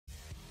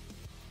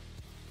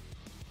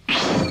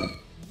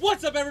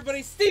What's up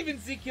everybody, Steven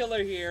Z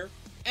Killer here,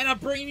 and I'm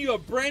bringing you a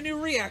brand new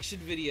reaction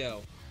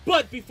video.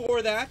 But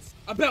before that,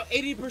 about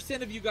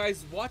 80% of you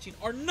guys watching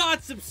are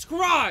not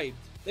subscribed.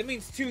 That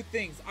means two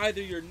things,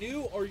 either you're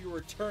new or you're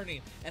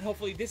returning, and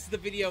hopefully this is the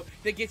video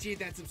that gets you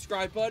that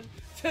subscribe button.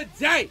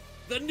 Today,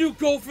 the new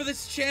goal for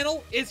this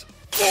channel is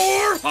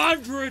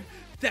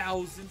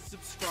 400,000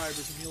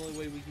 subscribers, and the only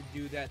way we can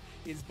do that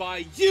is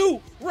by you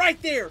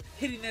right there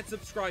hitting that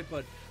subscribe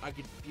button. I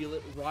can feel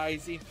it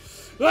rising.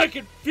 I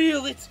can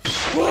feel it.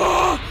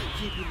 Ah!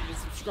 Keep hitting the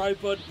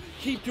subscribe button.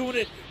 Keep doing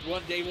it.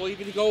 One day we'll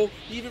even go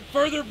even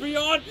further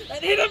beyond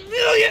and hit 1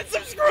 million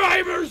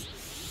subscribers.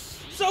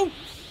 So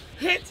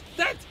hit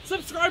that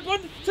subscribe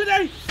button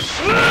today.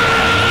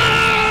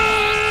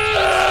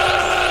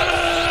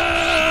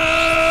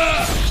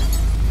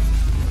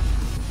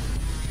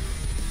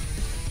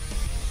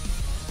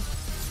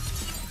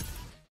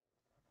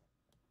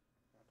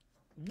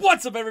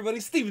 What's up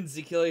everybody, Steven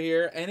Z Killer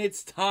here, and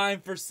it's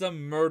time for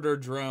some murder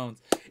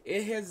drones.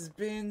 It has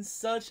been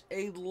such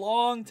a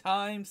long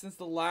time since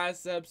the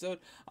last episode.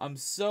 I'm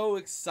so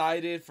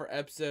excited for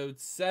episode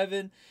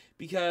 7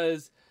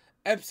 because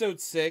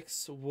episode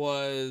 6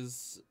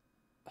 was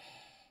a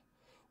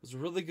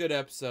really good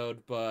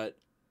episode, but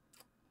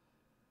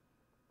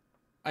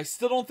I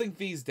still don't think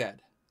V's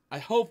dead. I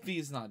hope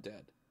V's not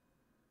dead.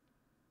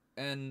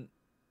 And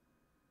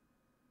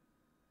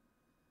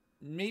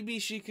maybe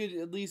she could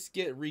at least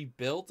get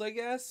rebuilt, I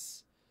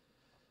guess.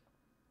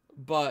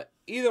 But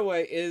either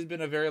way, it has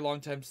been a very long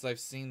time since I've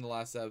seen the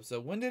last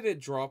episode. When did it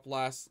drop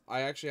last?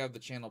 I actually have the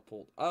channel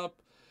pulled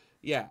up.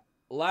 Yeah,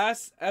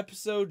 last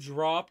episode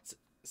dropped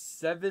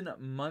 7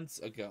 months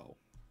ago.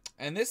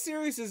 And this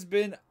series has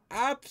been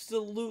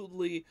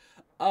absolutely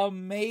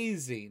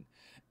amazing.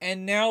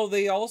 And now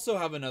they also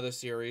have another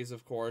series,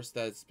 of course,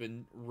 that's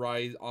been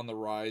on the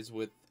rise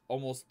with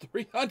almost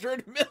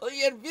 300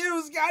 million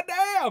views,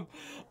 goddamn!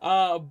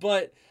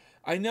 But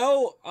I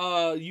know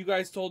you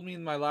guys told me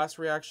in my last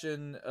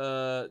reaction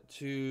yeah,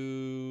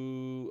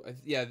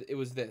 it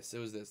was this.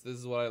 This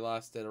is what I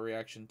last did a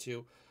reaction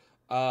to.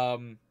 Now,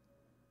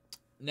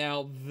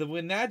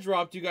 when that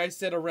dropped, you guys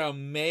said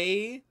around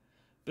May,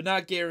 but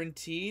not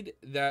guaranteed,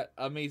 that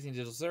Amazing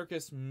Digital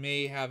Circus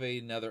may have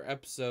another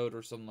episode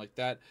or something like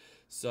that.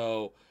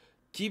 So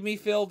keep me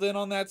filled in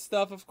on that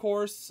stuff, of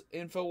course,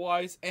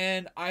 info-wise.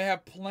 And I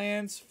have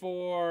plans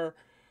for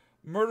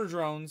Murder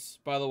Drones,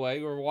 by the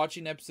way. We're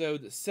watching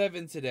episode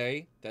 7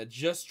 today. That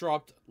just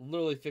dropped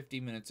literally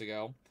 15 minutes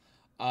ago.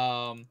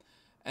 And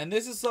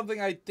this is something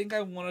I think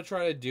I want to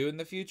try to do in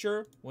the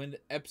future when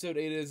episode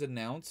 8 is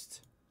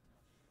announced.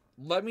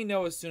 Let me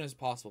know as soon as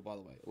possible, by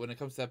the way, when it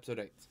comes to episode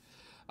 8.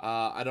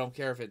 I don't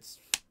care if it's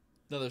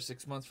another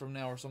 6 months from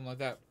now or something like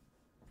that.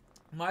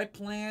 My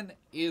plan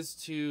is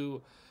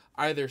to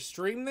either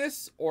stream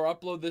this or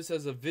upload this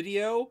as a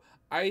video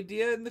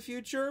idea in the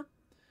future.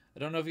 I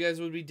don't know if you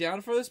guys would be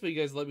down for this, but you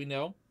guys let me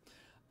know.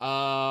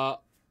 A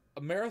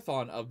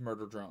marathon of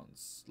Murder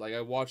Drones. Like,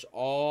 I watch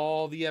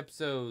all the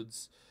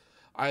episodes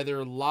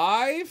either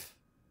live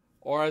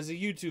or as a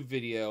YouTube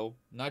video.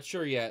 Not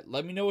sure yet.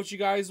 Let me know what you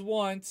guys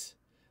want,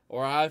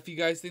 or if you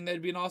guys think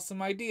that'd be an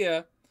awesome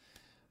idea.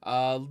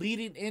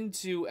 Leading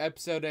into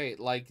episode 8,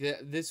 like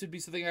this would be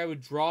something I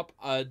would drop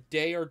a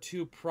day or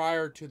two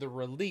prior to the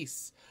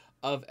release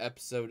of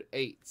episode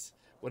 8,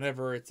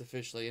 whenever it's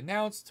officially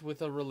announced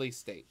with a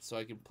release date, so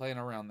I can plan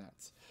around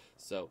that.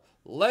 So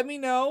let me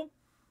know,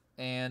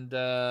 and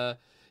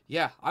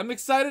yeah, I'm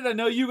excited. I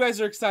know you guys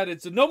are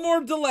excited, so no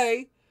more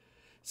delay.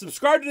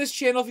 Subscribe to this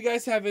channel if you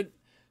guys haven't.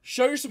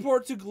 Show your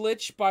support to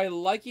Glitch by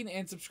liking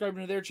and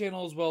subscribing to their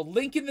channel as well.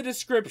 Link in the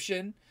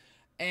description.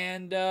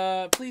 And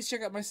please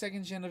check out my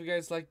second channel if you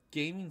guys like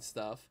gaming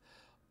stuff.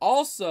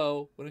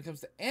 Also, when it comes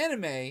to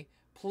anime,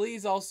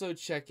 please also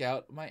check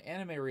out my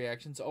anime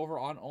reactions over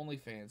on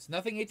OnlyFans.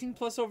 Nothing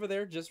 18+ over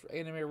there, just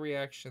anime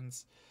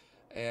reactions.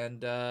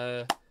 And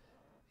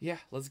yeah,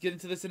 let's get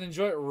into this and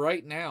enjoy it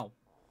right now.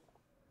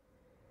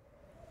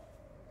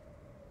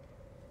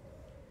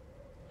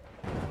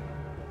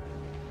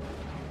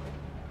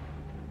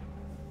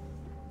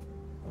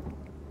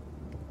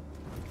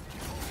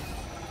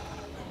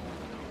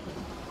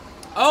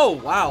 Oh,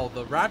 wow,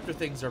 the raptor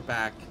things are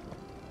back.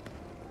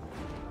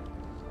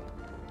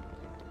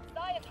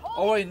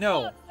 Oh, wait,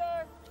 no.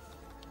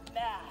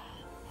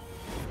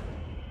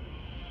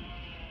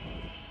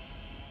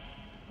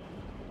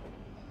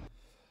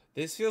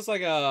 This feels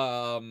like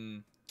a,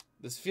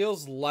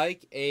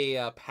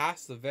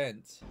 past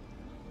event.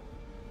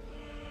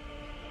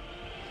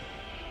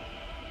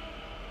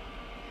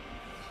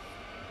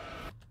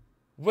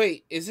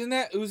 Wait, isn't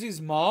that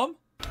Uzi's mom?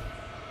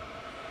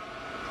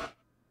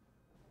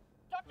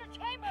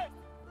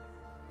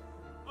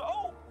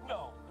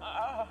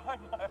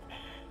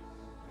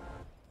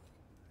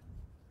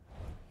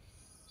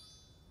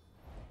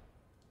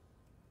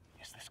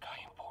 Is this guy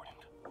important?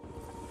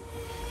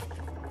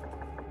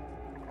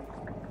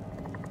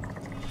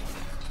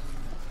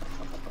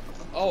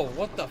 Oh,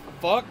 what the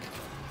fuck?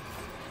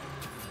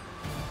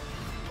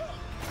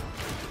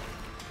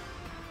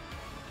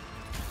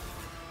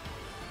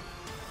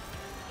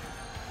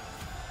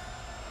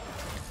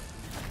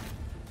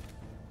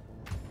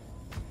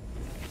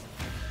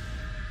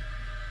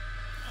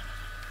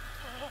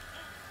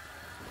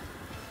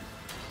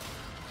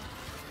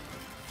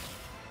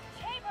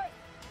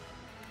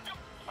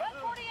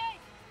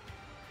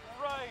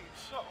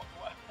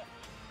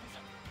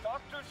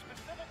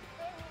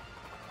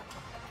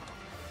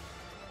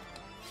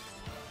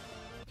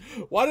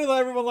 Why do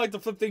everyone like to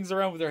flip things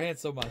around with their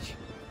hands so much?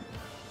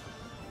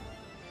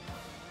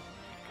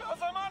 Because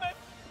I'm on it.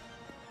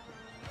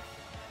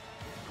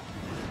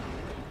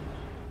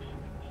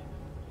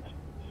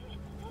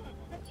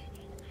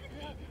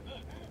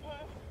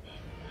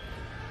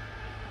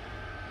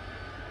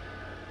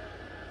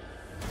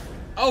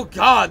 Oh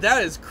god,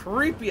 that is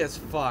creepy as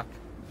fuck.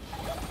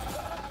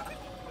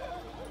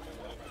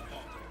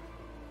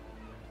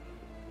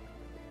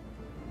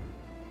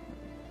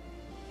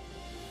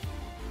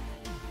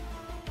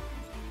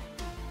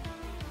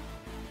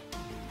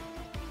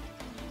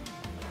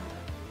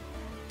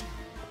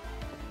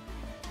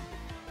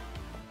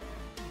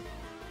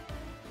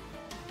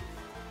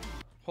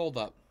 Hold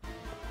up.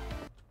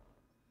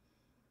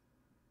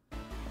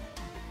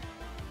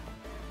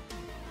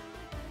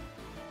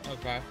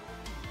 Okay.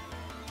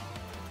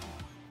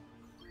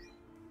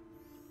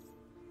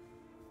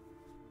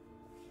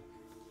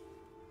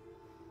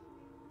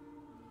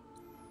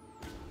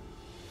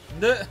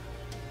 Nuh.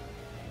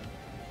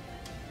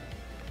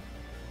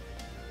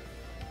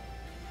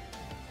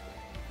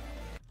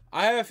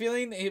 I have a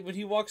feeling when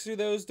he walks through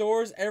those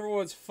doors,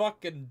 everyone's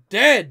fucking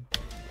dead.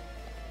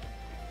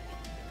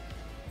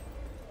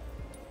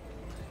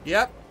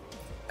 Yep.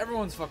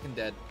 Everyone's fucking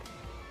dead.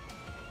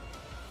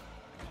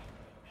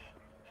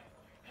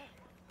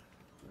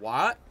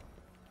 What?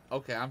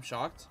 Okay, I'm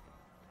shocked.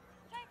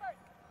 Chambers,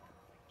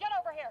 get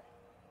over here.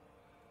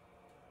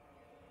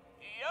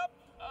 Yep.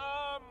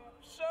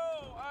 So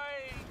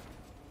I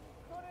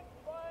couldn't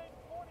find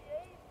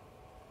 48.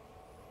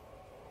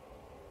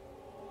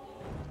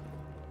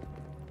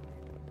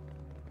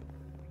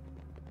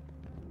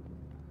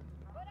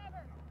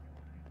 Whatever.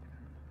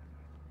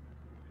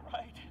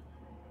 Right.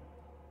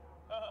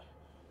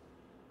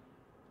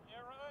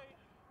 You're right.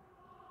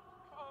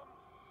 Come.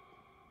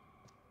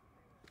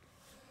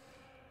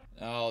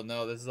 Oh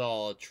no, this is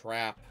all a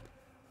trap.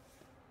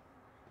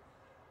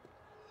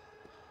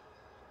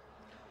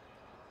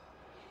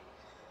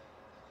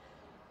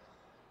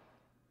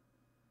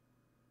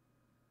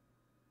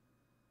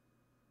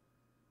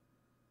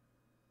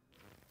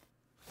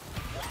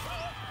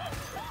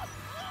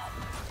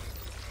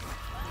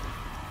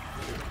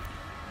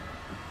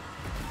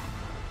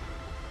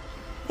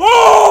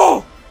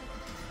 Oh!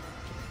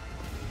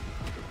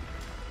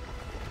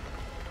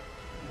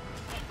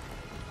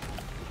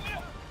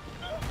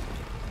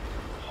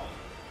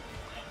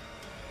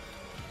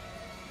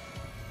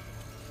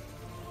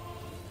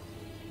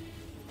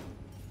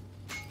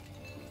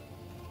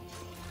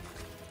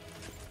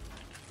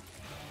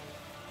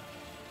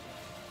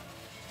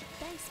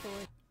 Thanks for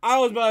I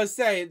was about to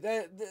say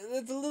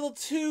that's a little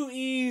too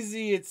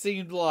easy. It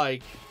seemed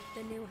like.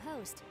 the new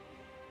host,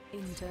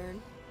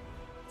 intern.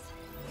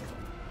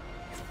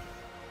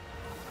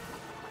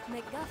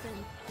 MacGuffin.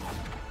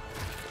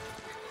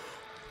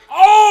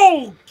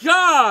 Oh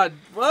God!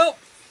 Well,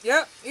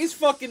 yep, he's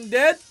fucking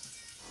dead.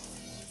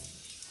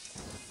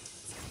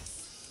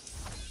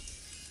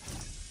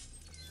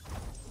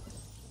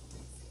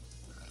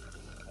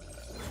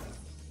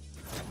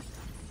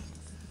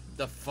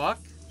 The fuck?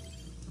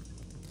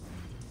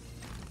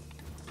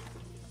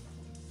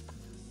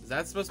 Is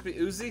that supposed to be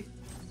Uzi?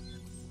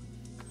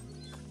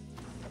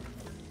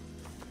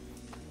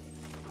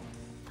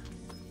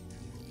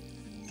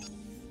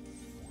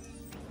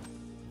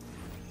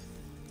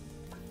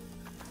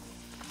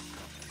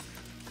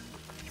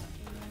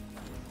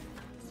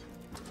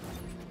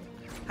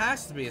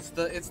 Has to be. It's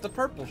the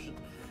purple shit.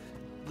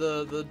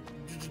 The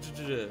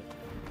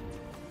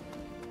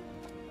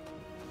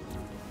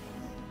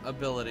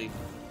ability.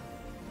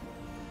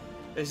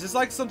 Is this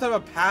like some type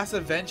of past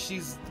event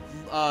she's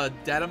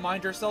data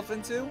mined herself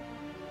into?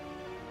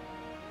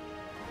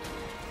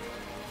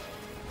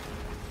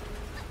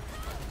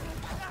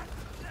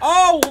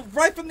 Oh,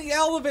 right from the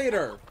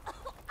elevator.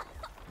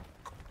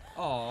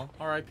 Oh,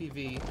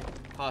 R.I.P.V.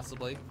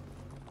 Possibly.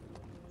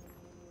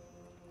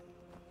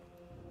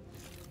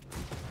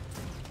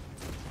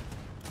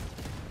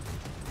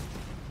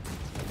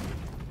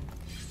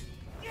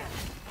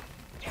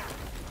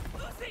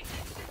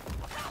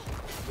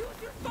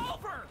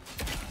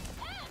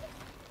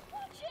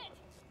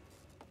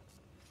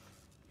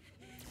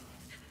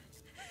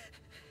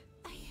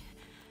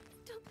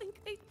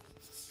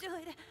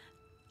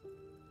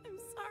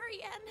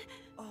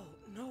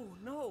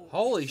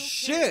 Holy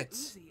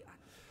shit!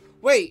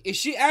 Wait, is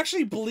she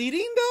actually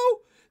bleeding though?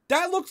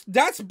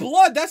 That's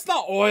blood, that's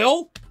not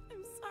oil!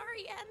 I'm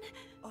sorry, Ann.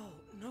 Oh,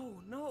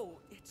 no,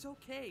 it's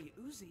okay,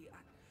 Uzi.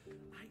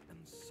 I am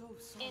so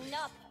sorry.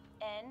 Enough,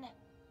 N.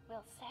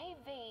 We'll save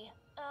V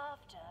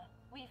after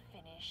we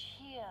finish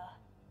here.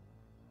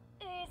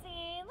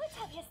 Uzi, let's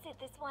have you sit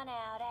this one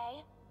out,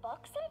 eh?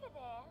 Box over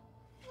there.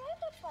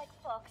 Robots like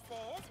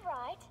foxes,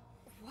 right?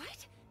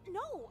 What?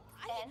 No,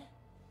 N.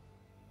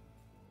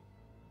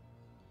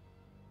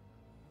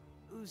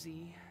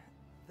 Uzi,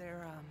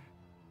 there,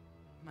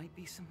 might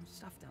be some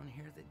stuff down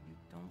here that you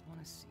don't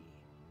want to see.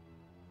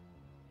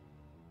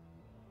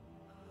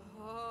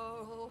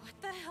 Oh,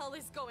 what the hell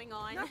is going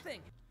on? Nothing!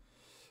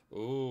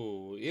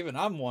 Ooh, even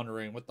I'm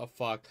wondering what the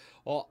fuck.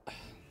 Well,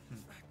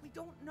 We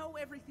don't know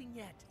everything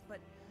yet, but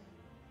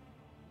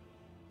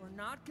we're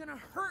not gonna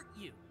hurt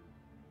you,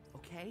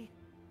 okay?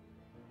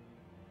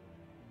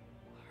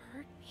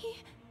 Hurt me?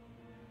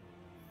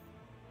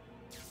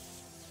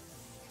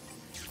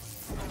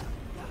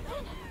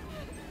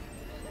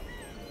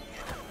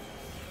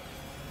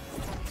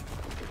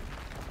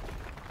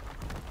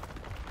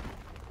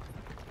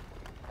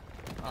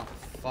 Oh,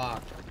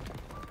 fuck.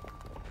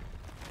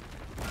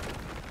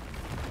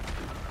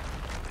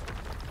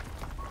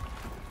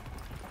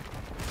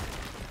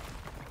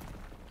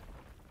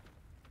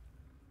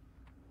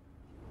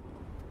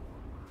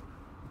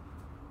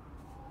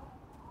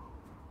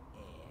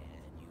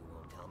 And you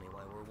won't tell me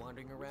why we're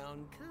wandering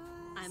around, 'cause...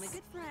 I'm a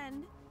good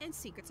friend, and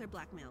secrets are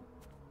blackmail.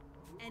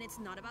 And it's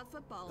not about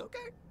football.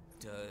 Okay.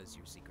 Does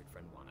your secret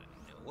friend want to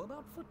know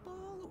about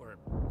football, or...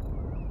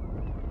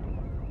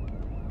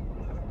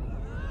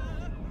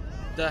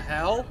 The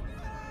hell?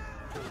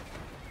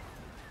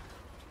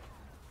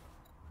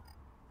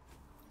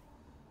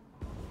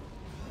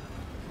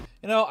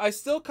 You know, I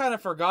still kind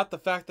of forgot the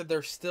fact that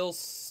there's still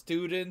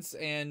students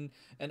and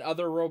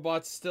other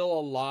robots still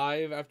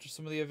alive after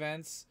some of the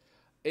events.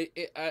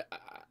 I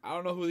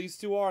don't know who these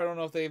two are. I don't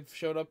know if they've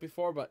showed up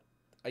before, but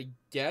I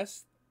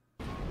guess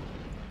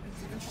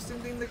it's an interesting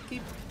thing to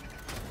keep.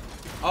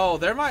 Oh,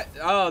 they're my.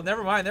 Oh,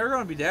 never mind. They're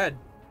going to be dead.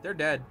 They're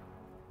dead.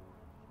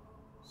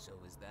 So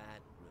is that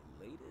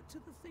related to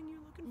the thing you're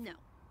looking for? No.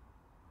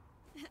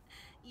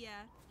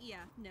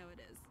 yeah, no it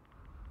is.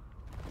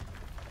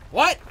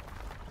 What?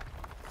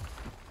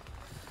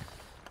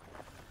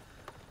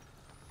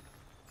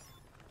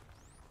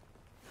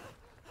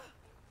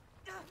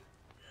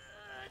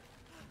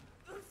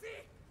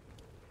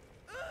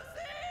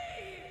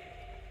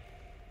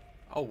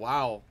 Oh,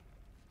 wow.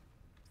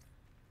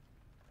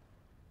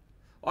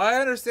 Well, I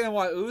understand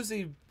why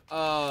Uzi,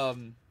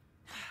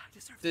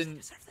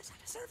 didn't...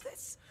 I deserve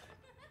this.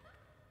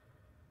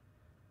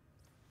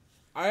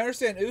 I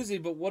understand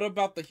Uzi, but what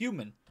about the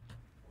human?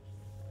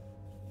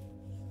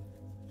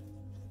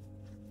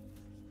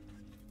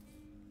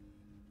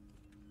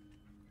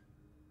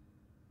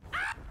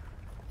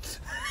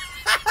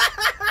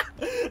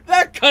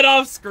 That cut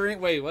off screen.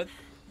 Wait, what?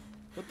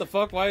 What the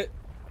fuck? Why?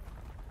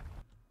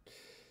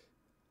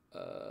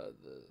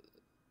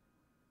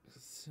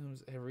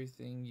 Assumes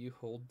everything you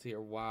hold dear.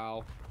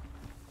 Wow.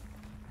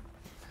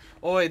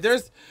 Oh wait,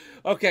 there's.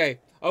 Okay.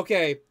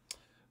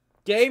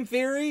 Game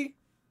theory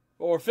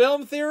or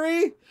film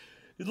theory.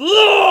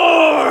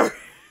 Lore.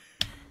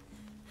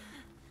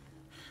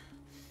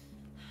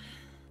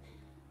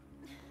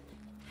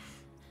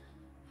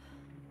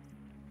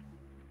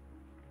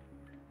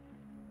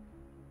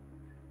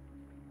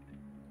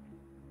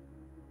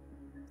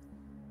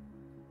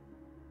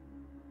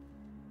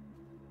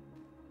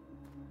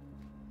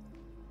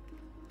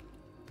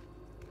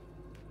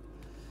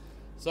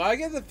 So I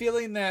get the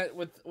feeling that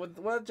with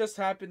what just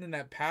happened in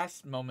that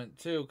past moment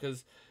too,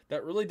 because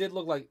that really did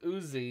look like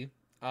Uzi,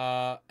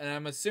 and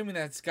I'm assuming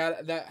that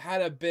had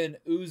to have been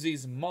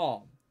Uzi's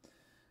mom,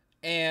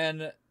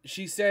 and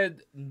she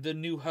said the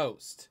new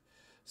host.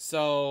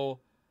 So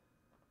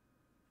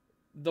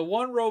the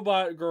one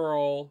robot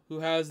girl who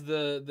has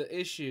the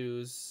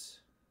issues,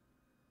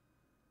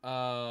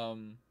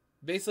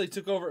 basically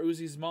took over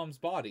Uzi's mom's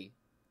body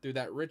through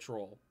that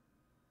ritual.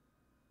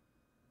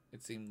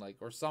 It seemed like,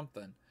 or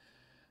something.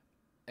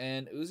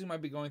 And Uzi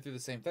might be going through the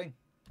same thing.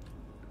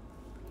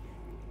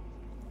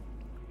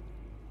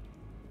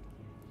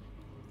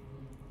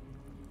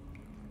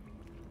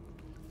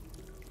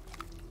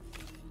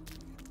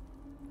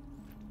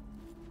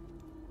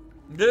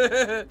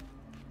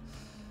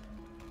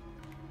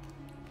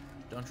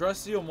 Don't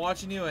trust you, I'm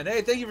watching you, and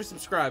hey, thank you for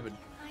subscribing.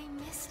 I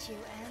missed you,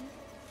 Em.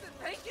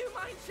 Thank you,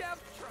 Mind Chef.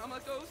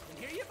 Trauma goes from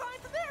here you find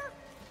from there.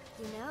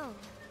 You know,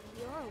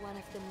 you're one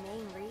of the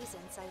main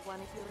reasons I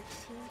wanted your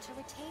team to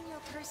retain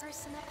your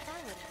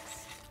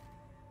personalities.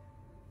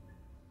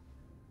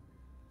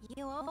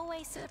 You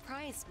always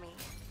surprise me.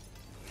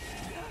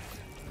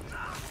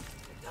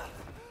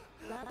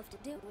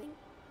 Loved doing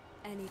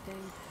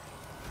Anything.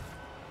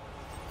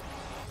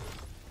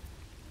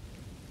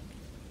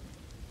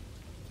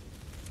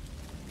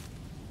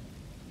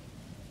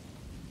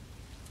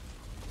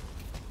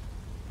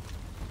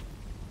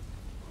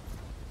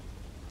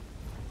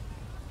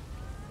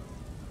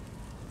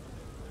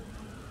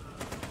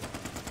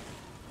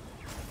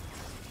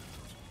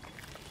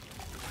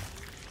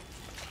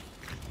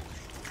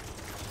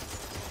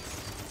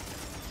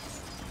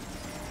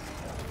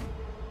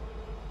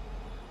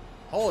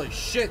 Holy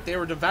shit, they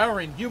were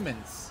devouring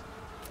humans.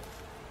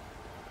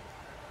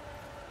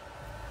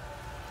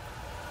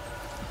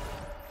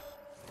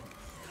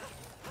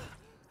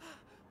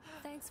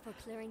 Thanks for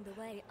clearing the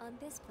way on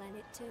this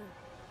planet too.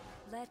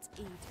 Let's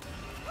eat.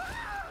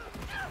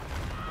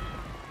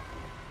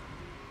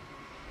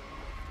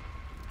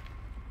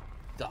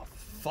 The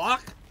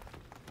fuck?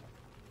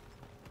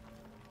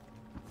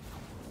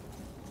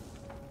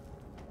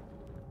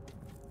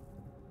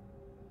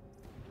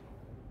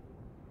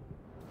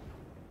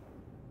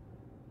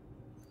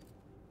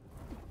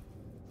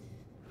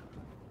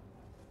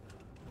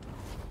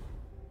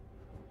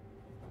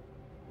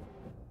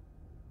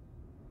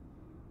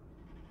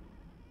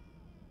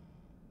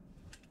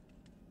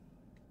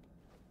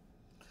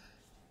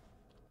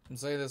 I'm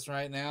saying this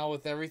right now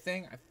with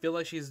everything. I feel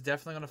like she's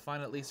definitely going to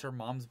find at least her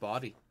mom's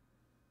body.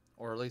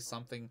 Or at least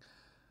something...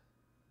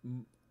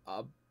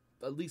 at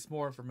least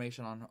more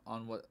information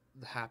on what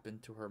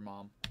happened to her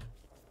mom.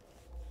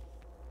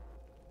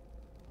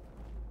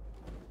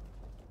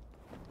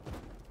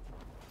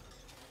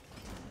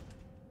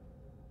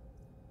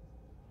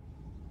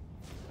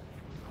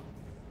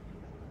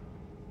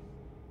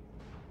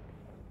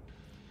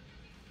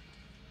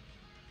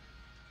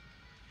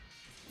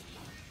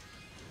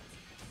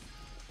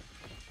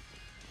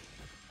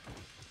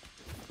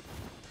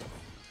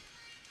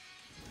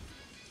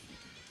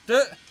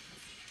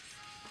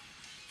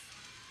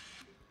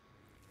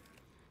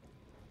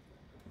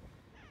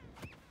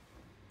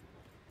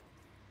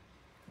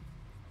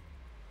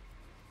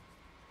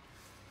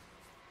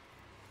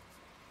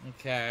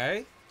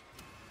 Okay.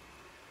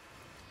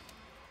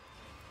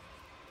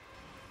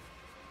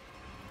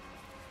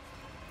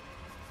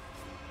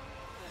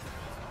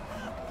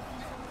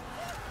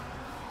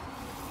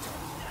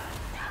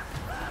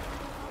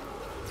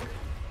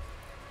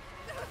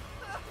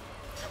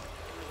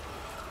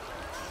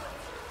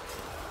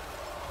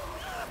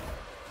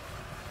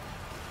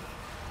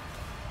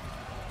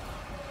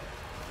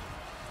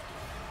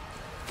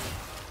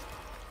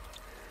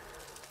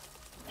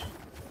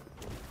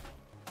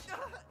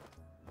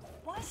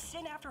 Why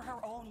sin after her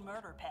own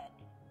murder pet?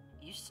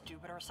 You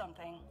stupid or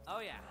something? Oh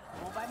yeah.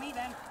 Well, by me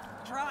then.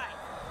 Try.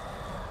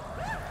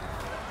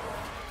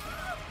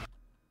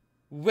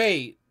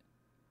 Wait.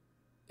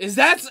 Is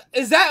that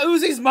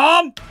Uzi's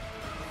mom?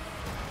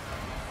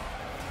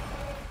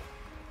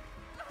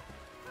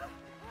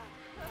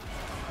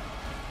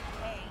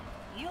 Hey,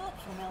 you look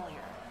familiar.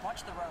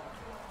 Watch the road.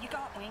 You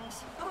got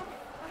wings?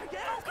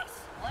 Focus.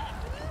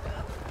 Left.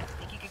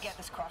 Think you could get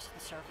this across the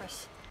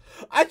surface?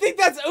 I think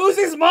that's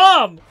Uzi's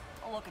mom.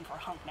 Looking for a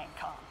hunk named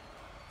Khan.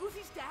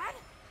 Uzi's dad?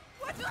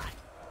 What?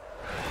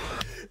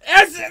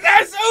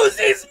 That's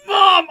Uzi's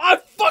mom. I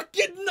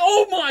fucking,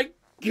 oh my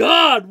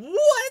god,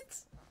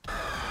 what?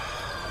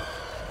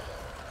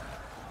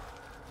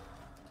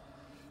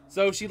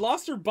 So she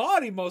lost her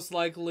body most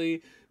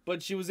likely,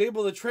 but she was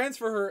able to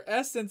transfer her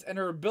essence and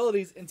her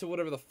abilities into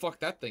whatever the fuck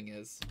that thing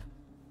is.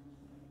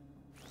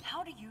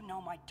 How do you know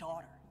my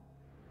daughter?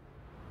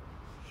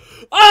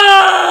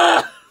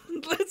 Ah!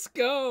 Let's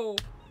go.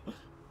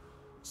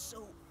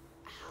 So,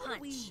 how do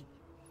we...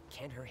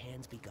 Can her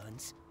hands be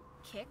guns?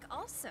 Kick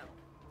also.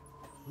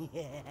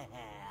 Yeah.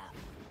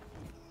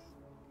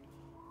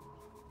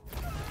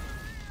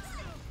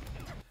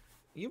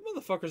 You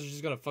motherfuckers are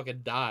just gonna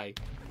fucking die.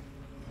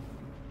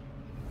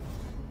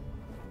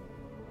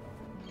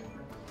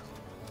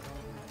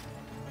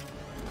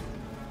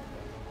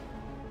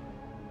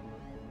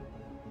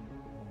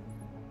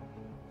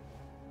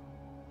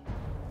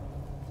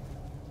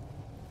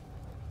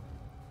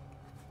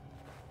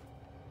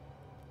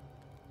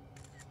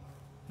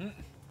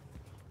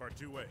 Part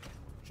 2A.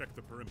 Check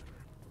the perimeter.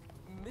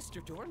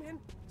 Mr. Doorman,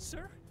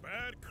 sir?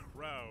 Bad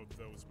crowd,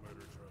 those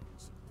murder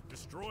drones.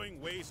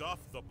 Destroying ways off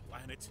the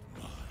planet.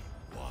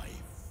 My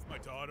wife. My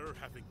daughter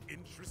having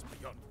interests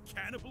beyond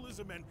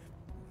cannibalism and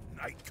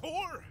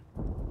nightcore.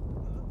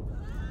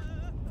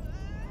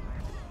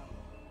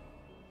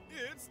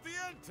 It's the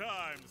end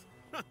times.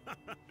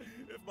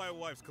 If my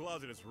wife's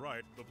closet is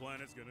right, the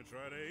planet's gonna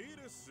try to eat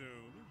us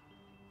soon.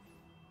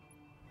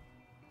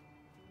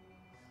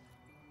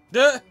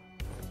 Duh.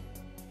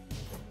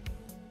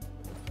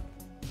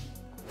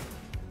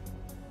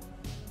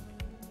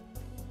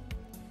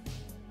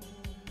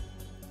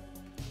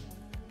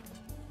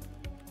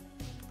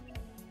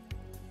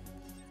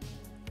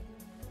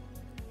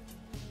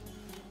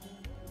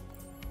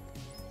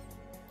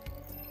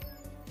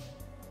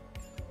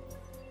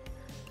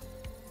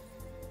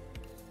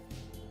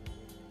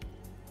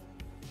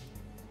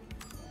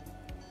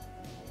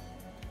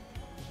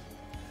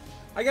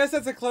 I guess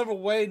that's a clever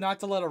way not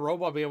to let a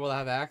robot be able to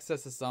have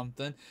access to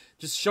something.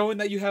 Just showing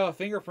that you have a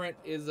fingerprint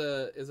is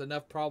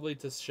enough probably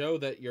to show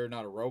that you're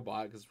not a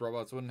robot, because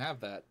robots wouldn't have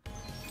that.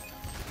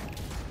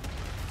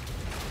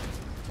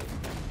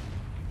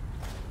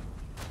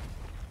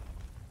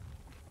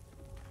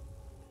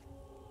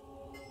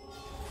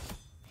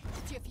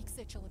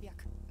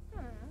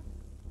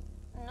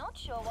 Not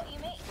sure what you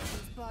mean.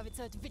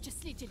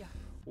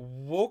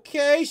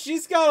 Okay,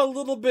 she's got a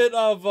little bit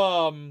of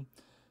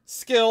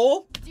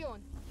skill. So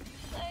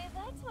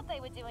that's what they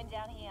were doing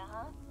down here,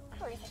 huh?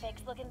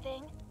 Crucifix-looking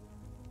thing.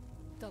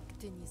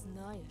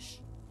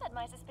 Had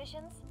my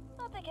suspicions.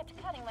 Thought they kept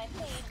cutting my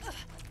feed.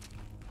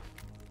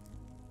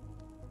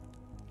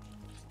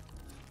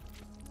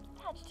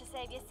 Patch to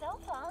save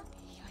yourself, huh?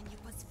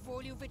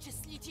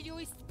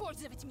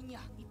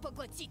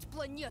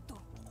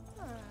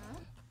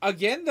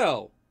 Again,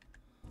 though.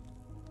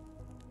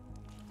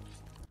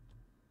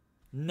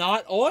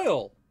 Not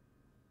oil.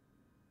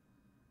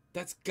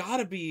 That's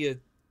gotta be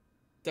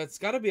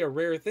a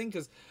rare thing,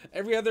 because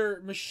every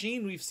other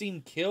machine we've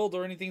seen killed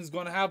or anything is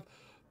going to have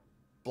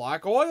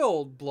black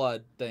oil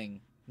blood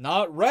thing,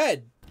 not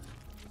red.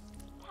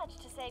 Patch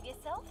to save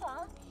yourself,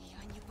 huh?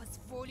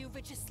 волю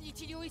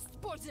вычислителю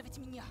использовать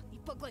меня и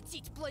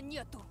поглотить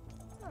планету.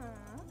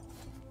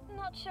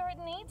 Not sure it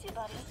needs you,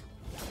 buddy.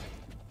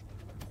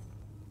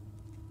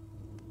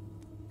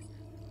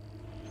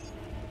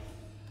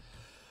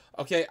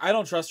 Okay, I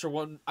don't trust her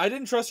one. I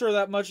didn't trust her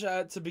that much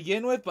to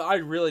begin with, but I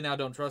really now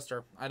don't trust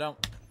her. I don't.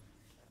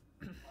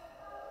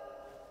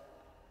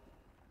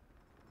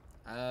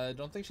 I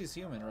don't think she's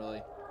human,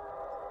 really.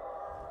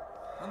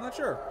 I'm not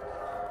sure.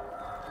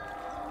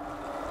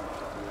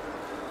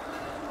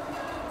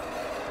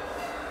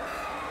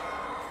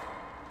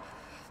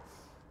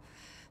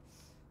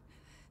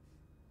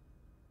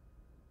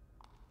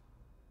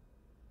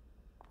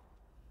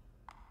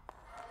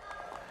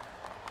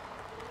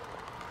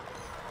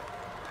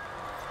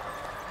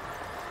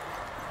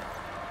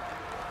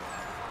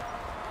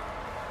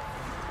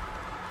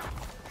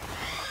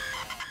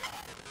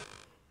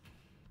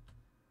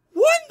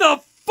 What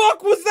the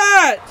fuck was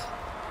that?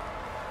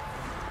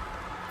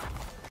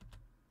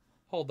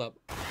 Hold up.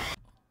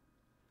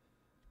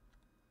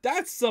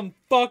 That's some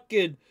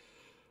fucking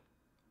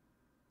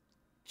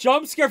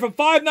jump scare from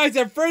Five Nights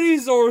at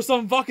Freddy's or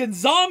some fucking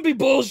zombie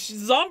bullshit,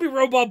 zombie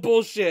robot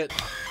bullshit.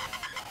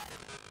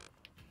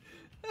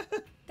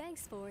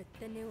 Thanks for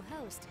the new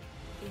host,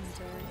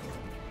 intern.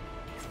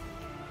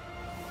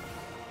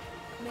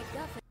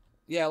 McGuffin.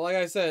 Yeah, like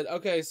I said,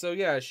 okay, so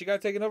yeah, she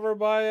got taken over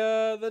by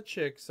the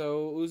chick,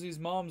 so Uzi's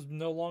mom's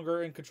no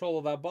longer in control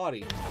of that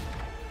body.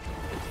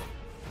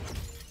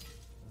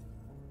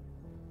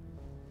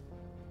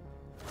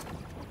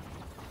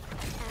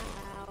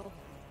 Ow.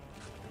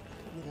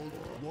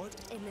 What?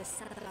 In the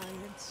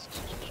silence.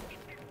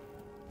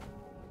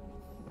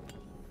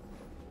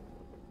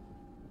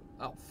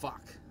 Oh,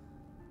 fuck.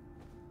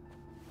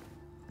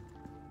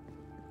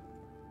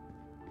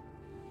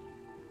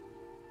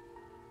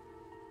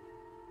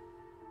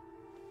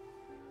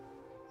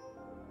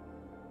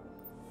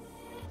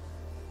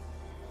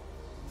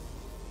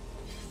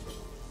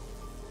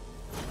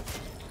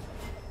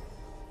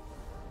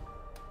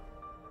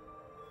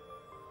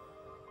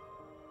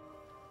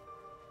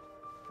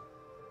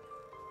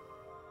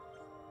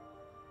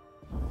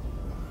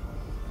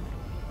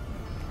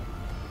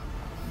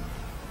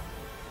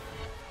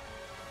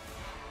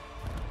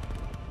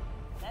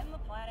 Then the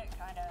planet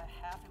kinda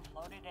half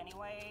imploded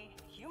anyway.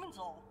 Humans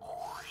all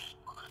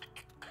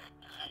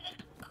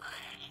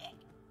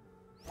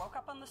woke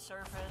up on the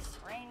surface,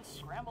 brains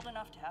scrambled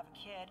enough to have a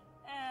kid,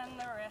 and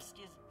the rest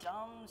is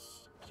dumb,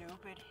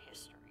 stupid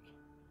history.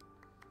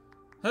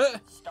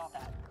 Stop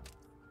that.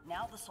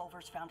 Now the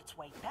Solver's found its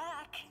way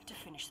back to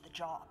finish the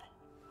job.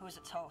 Who's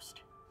its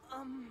host?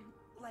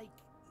 Like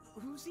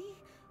Uzi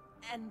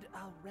and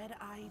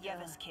red-eyed. Yeah,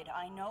 this kid,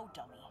 I know,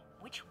 dummy.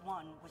 Which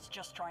one was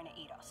just trying to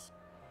eat us?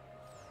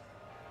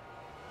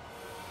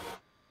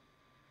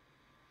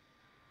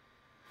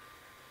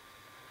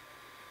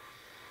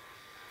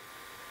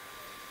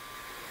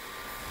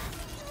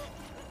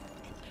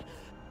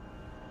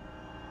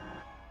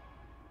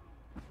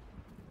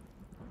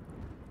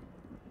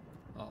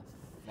 Oh,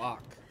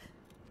 fuck.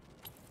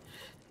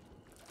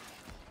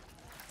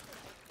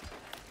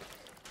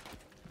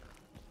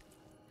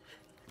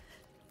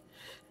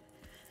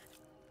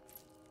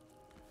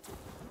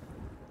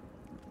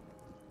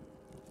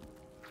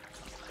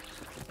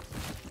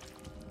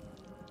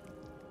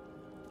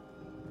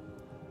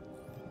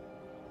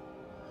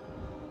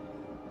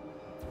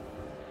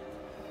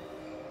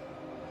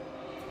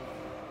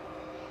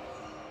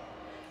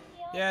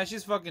 Yeah,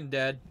 she's fucking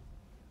dead.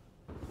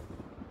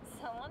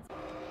 Someone's...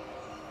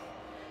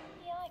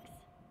 Yikes.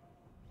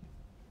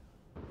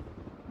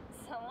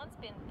 Someone's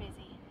been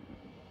busy.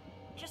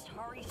 Just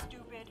hurry,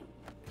 stupid.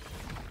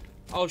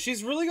 Oh,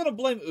 she's really gonna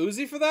blame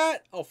Uzi for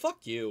that? Oh,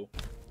 fuck you.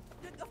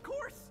 Of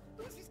course!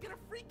 Uzi's gonna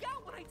freak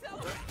out when I tell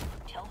her!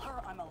 Tell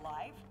her I'm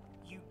alive,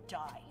 you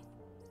die.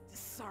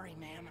 Sorry,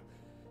 ma'am.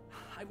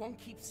 I won't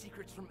keep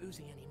secrets from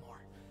Uzi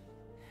anymore.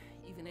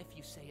 Even if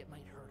you say it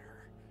might hurt her.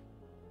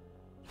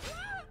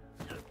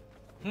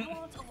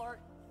 Nuance alert,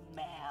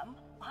 ma'am.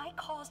 I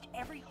caused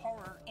every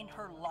horror in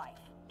her life.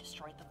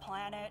 Destroyed the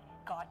planet,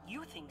 got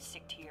you things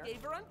sicked here.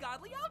 Gave her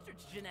ungodly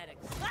Aldrich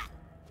genetics.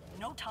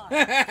 No time.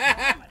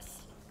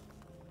 Promise.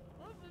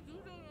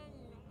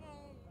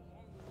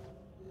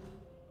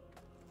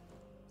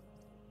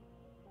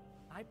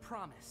 I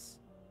promise.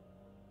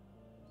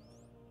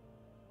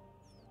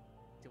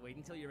 To wait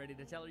until you're ready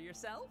to tell her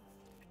yourself?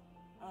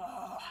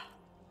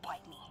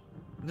 Bite me.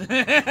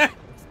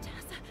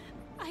 Tessa,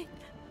 I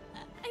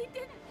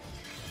didn't.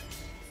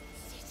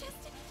 She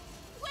just.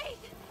 Wait!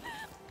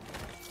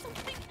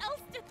 Something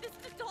else did this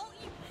to Doll.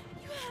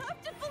 You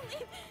have to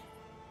believe.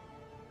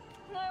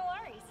 No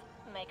worries.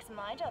 Makes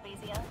my job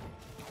easier.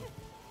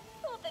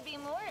 Thought there'd be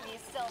more of you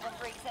silver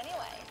freaks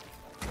anyway.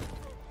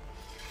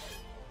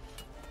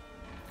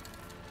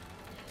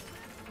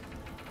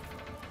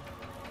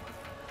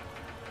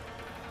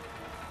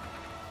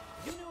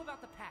 You knew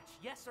about the patch,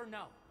 yes or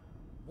no?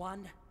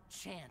 One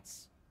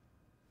chance.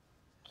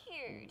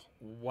 Cute.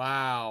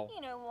 Wow.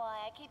 You know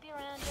why I keep you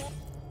around here?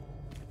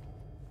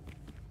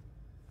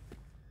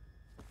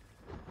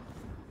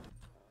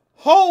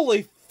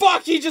 Holy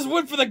fuck, he just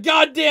went for the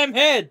goddamn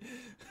head!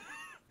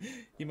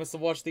 He must have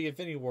watched the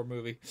Infinity War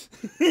movie.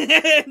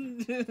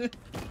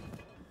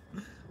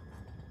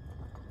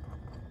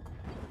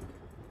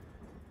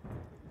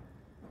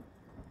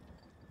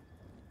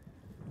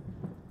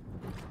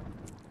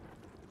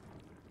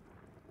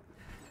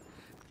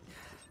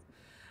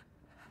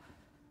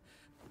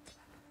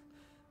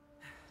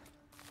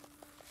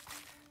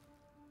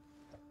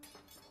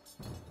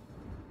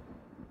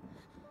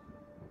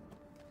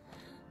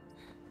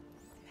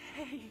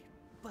 Hey,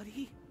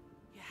 buddy.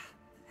 Yeah,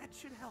 that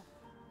should help.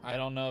 I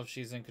don't know if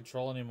she's in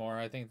control anymore.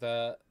 I think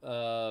that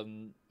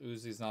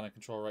Uzi's not in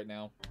control right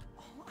now.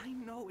 All I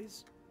know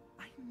is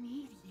I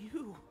need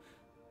you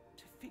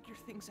to figure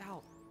things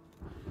out.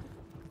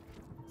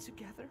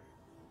 Together?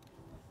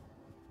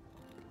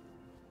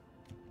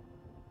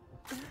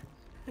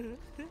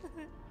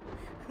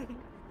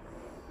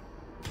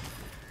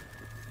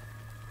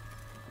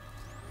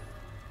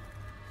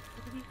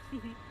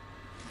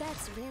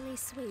 That's really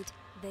sweet,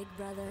 big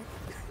brother.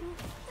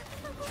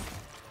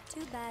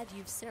 Too bad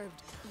you've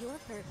served your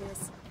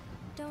purpose.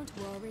 Don't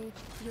worry,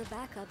 your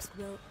backups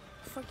will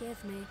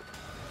forgive me.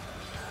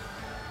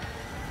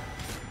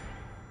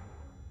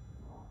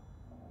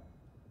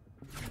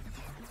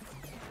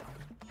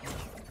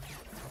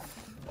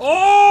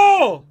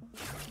 Oh!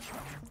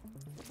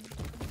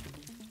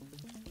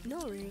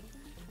 Nori,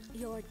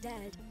 you're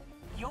dead.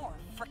 You're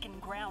frickin'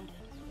 grounded.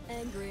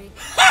 Angry.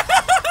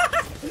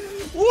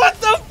 What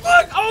the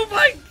fuck? Oh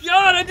my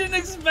god, I didn't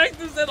expect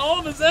this at all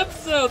in this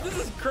episode. This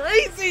is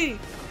crazy.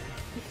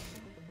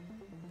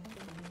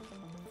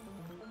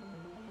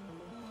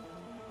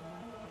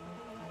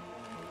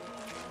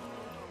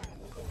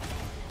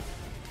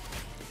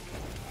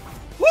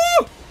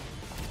 Woo!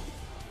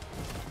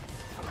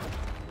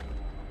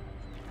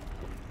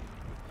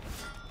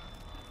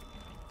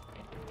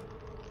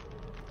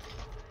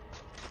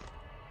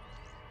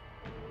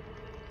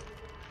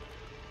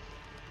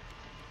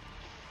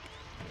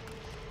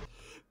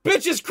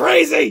 Bitch is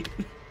crazy!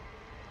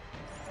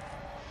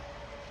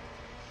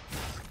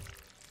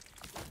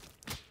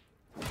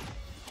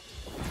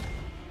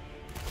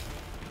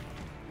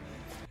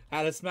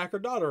 Had to smack her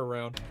daughter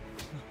around.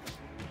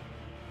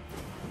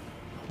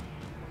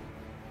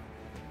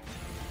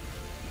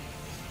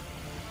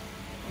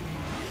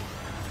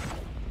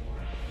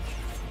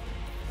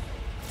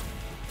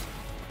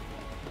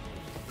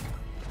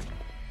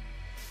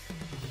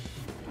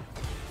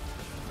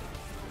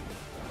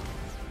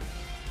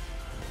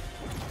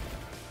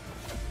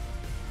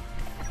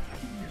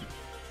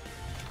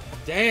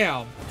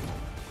 Damn.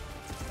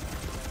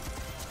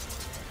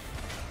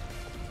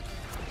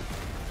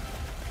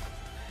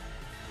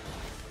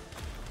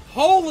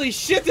 Holy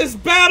shit, this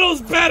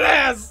battle's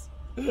badass!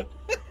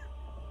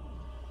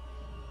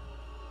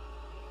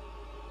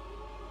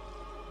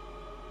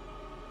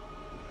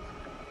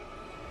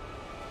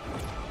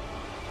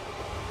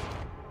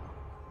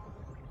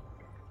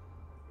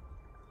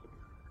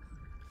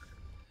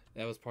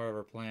 That was part of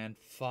her plan.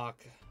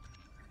 Fuck.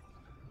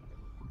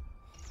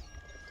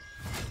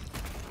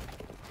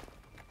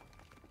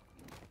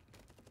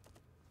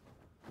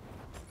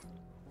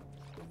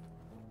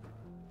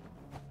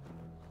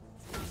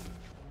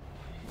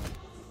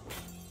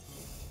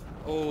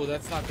 Oh,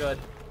 that's not good.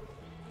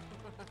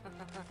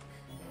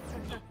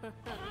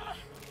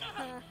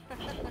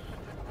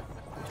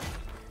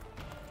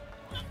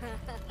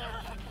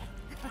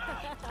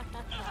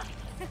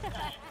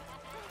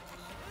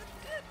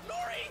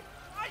 Nori!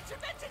 I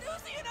should mention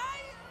Uzi and I...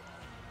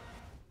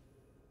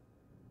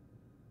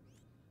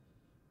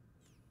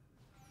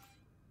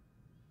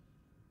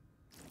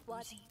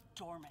 What? Uzi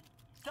Dorman.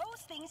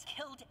 Those things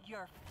killed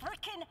your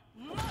frickin'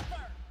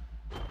 mother!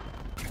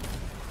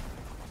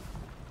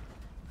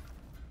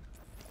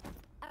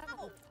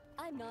 Oh,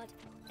 I'm not.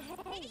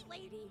 Hey,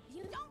 lady,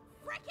 you Don't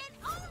frickin'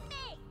 own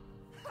me!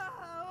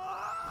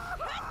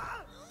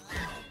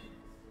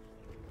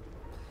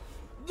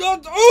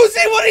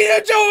 Uzi, what are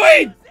you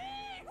doing?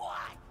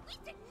 What? We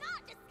did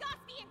not discuss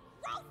being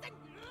gross and...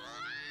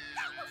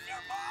 That was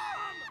your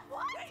mom!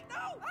 What? Wait,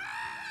 no!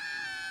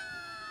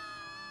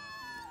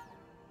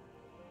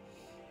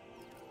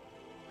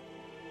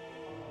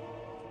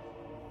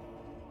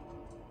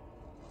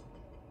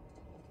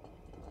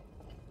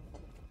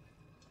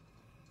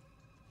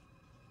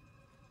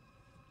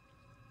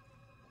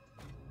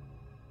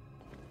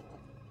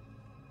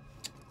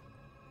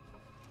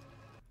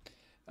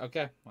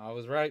 Okay, I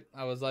was right.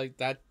 I was like,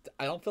 that.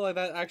 I don't feel like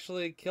that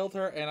actually killed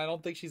her, and I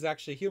don't think she's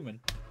actually human.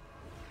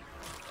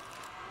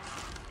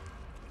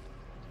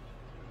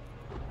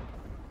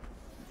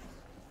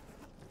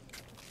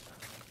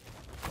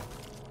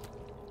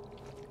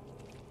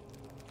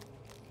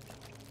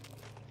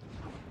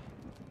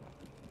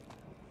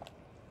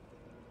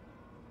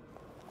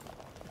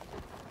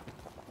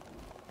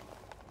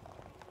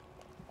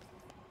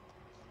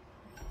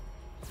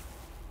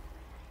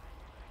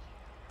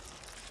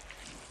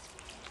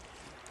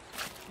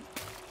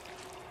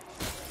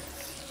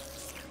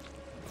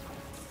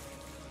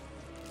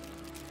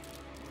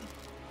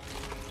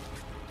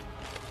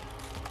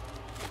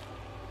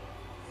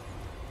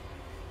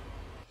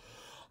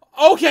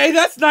 Okay,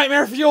 that's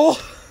nightmare fuel.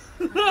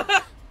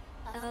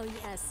 Oh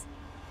yes.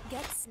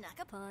 Get snack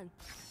upon.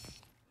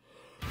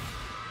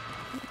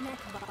 Neck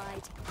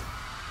bite.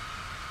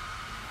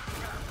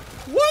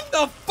 What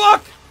the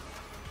fuck?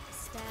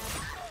 Stab.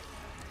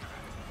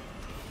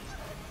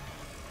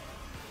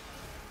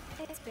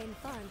 It's been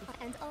fun,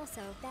 and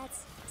also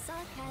that's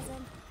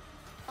sarcasm.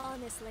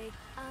 Honestly,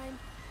 I'm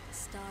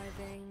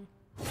starving.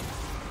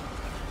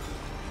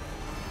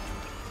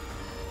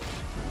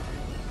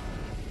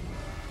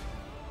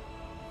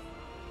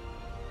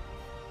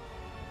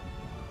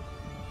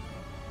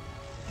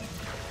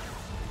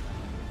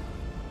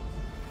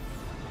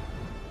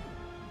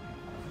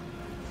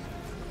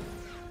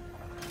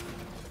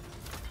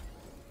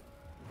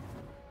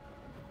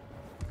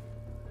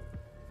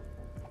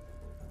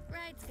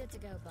 Ride's good to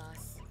go,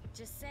 boss.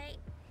 Just say...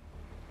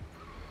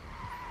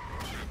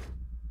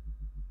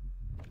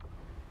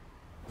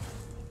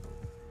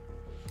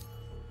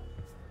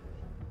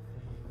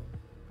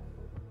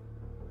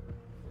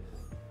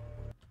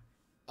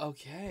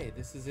 Okay,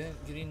 this is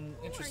getting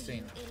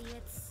interesting. Who are you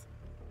idiots?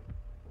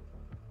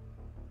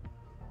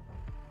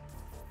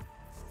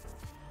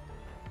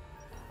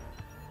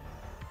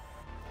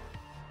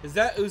 Is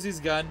that Uzi's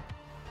gun?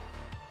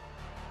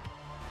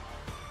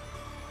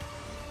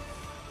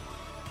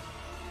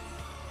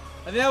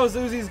 I think that was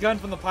Uzi's gun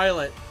from the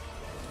pilot.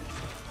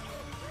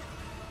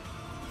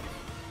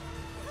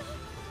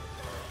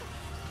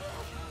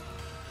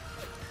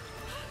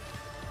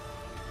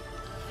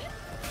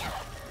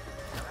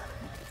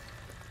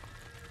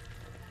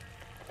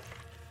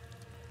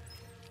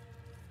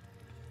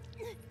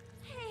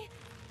 Hey.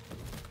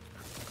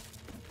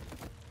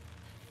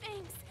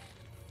 Thanks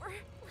for,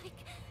 like...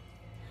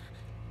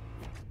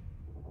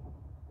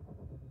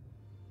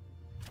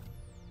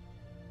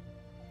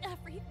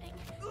 everything.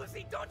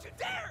 Uzi, don't you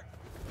dare!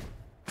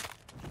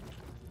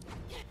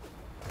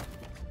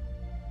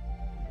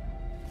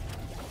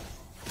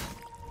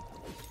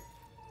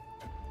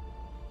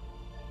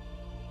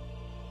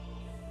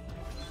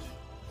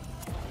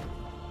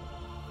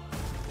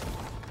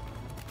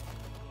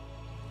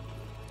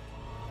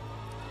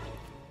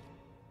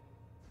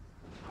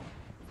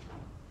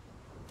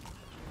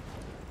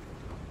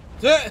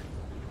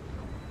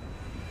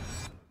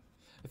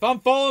 If I'm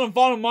falling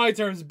on my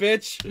terms,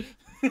 bitch.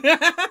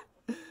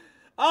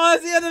 Oh,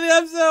 that's the end of the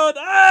episode.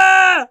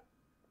 Ah!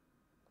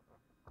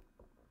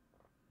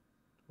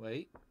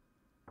 Wait.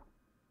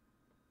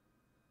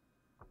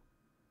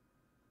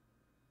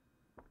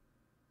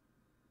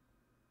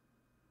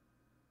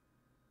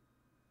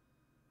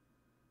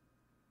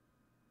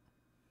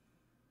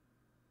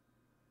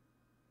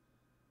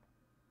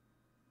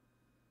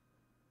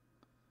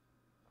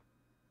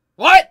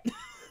 What?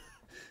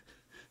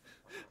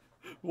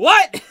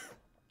 What?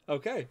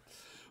 Okay.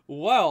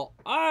 Well,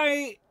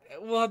 I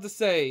will have to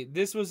say,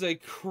 this was a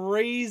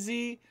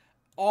crazy,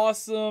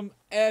 awesome,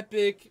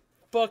 epic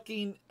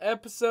fucking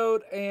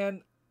episode,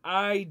 and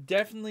I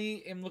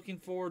definitely am looking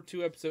forward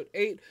to episode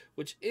 8,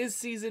 which is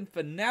season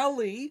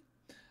finale,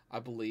 I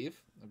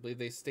believe. I believe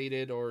they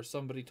stated, or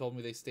somebody told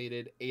me they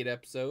stated 8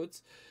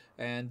 episodes,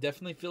 and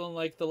definitely feeling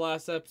like the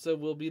last episode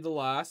will be the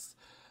last.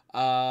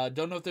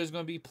 Don't know if there's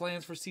going to be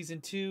plans for season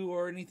 2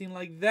 or anything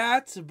like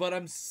that, but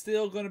I'm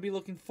still going to be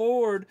looking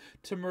forward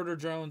to Murder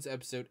Drones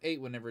episode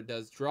 8 whenever it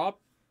does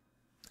drop.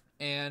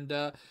 And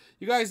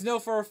you guys know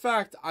for a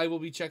fact I will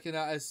be checking it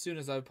out as soon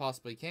as I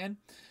possibly can.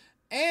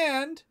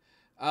 And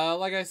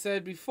like I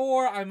said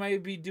before, I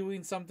might be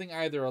doing something,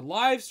 either a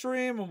live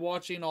stream and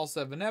watching all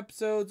 7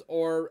 episodes,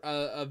 or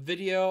a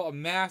video, a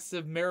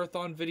massive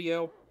marathon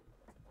video.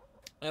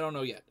 I don't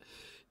know yet.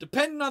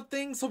 Depending on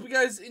things, hope you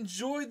guys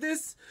enjoyed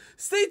this.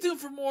 Stay tuned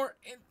for more.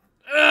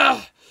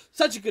 And,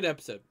 such a good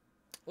episode.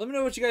 Let me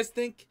know what you guys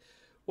think.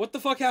 What the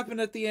fuck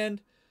happened at the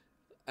end?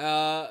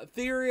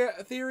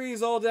 Theory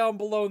is all down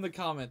below in the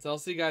comments. I'll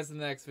see you guys in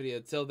the next video.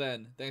 Till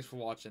then, thanks for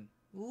watching.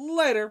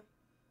 Later.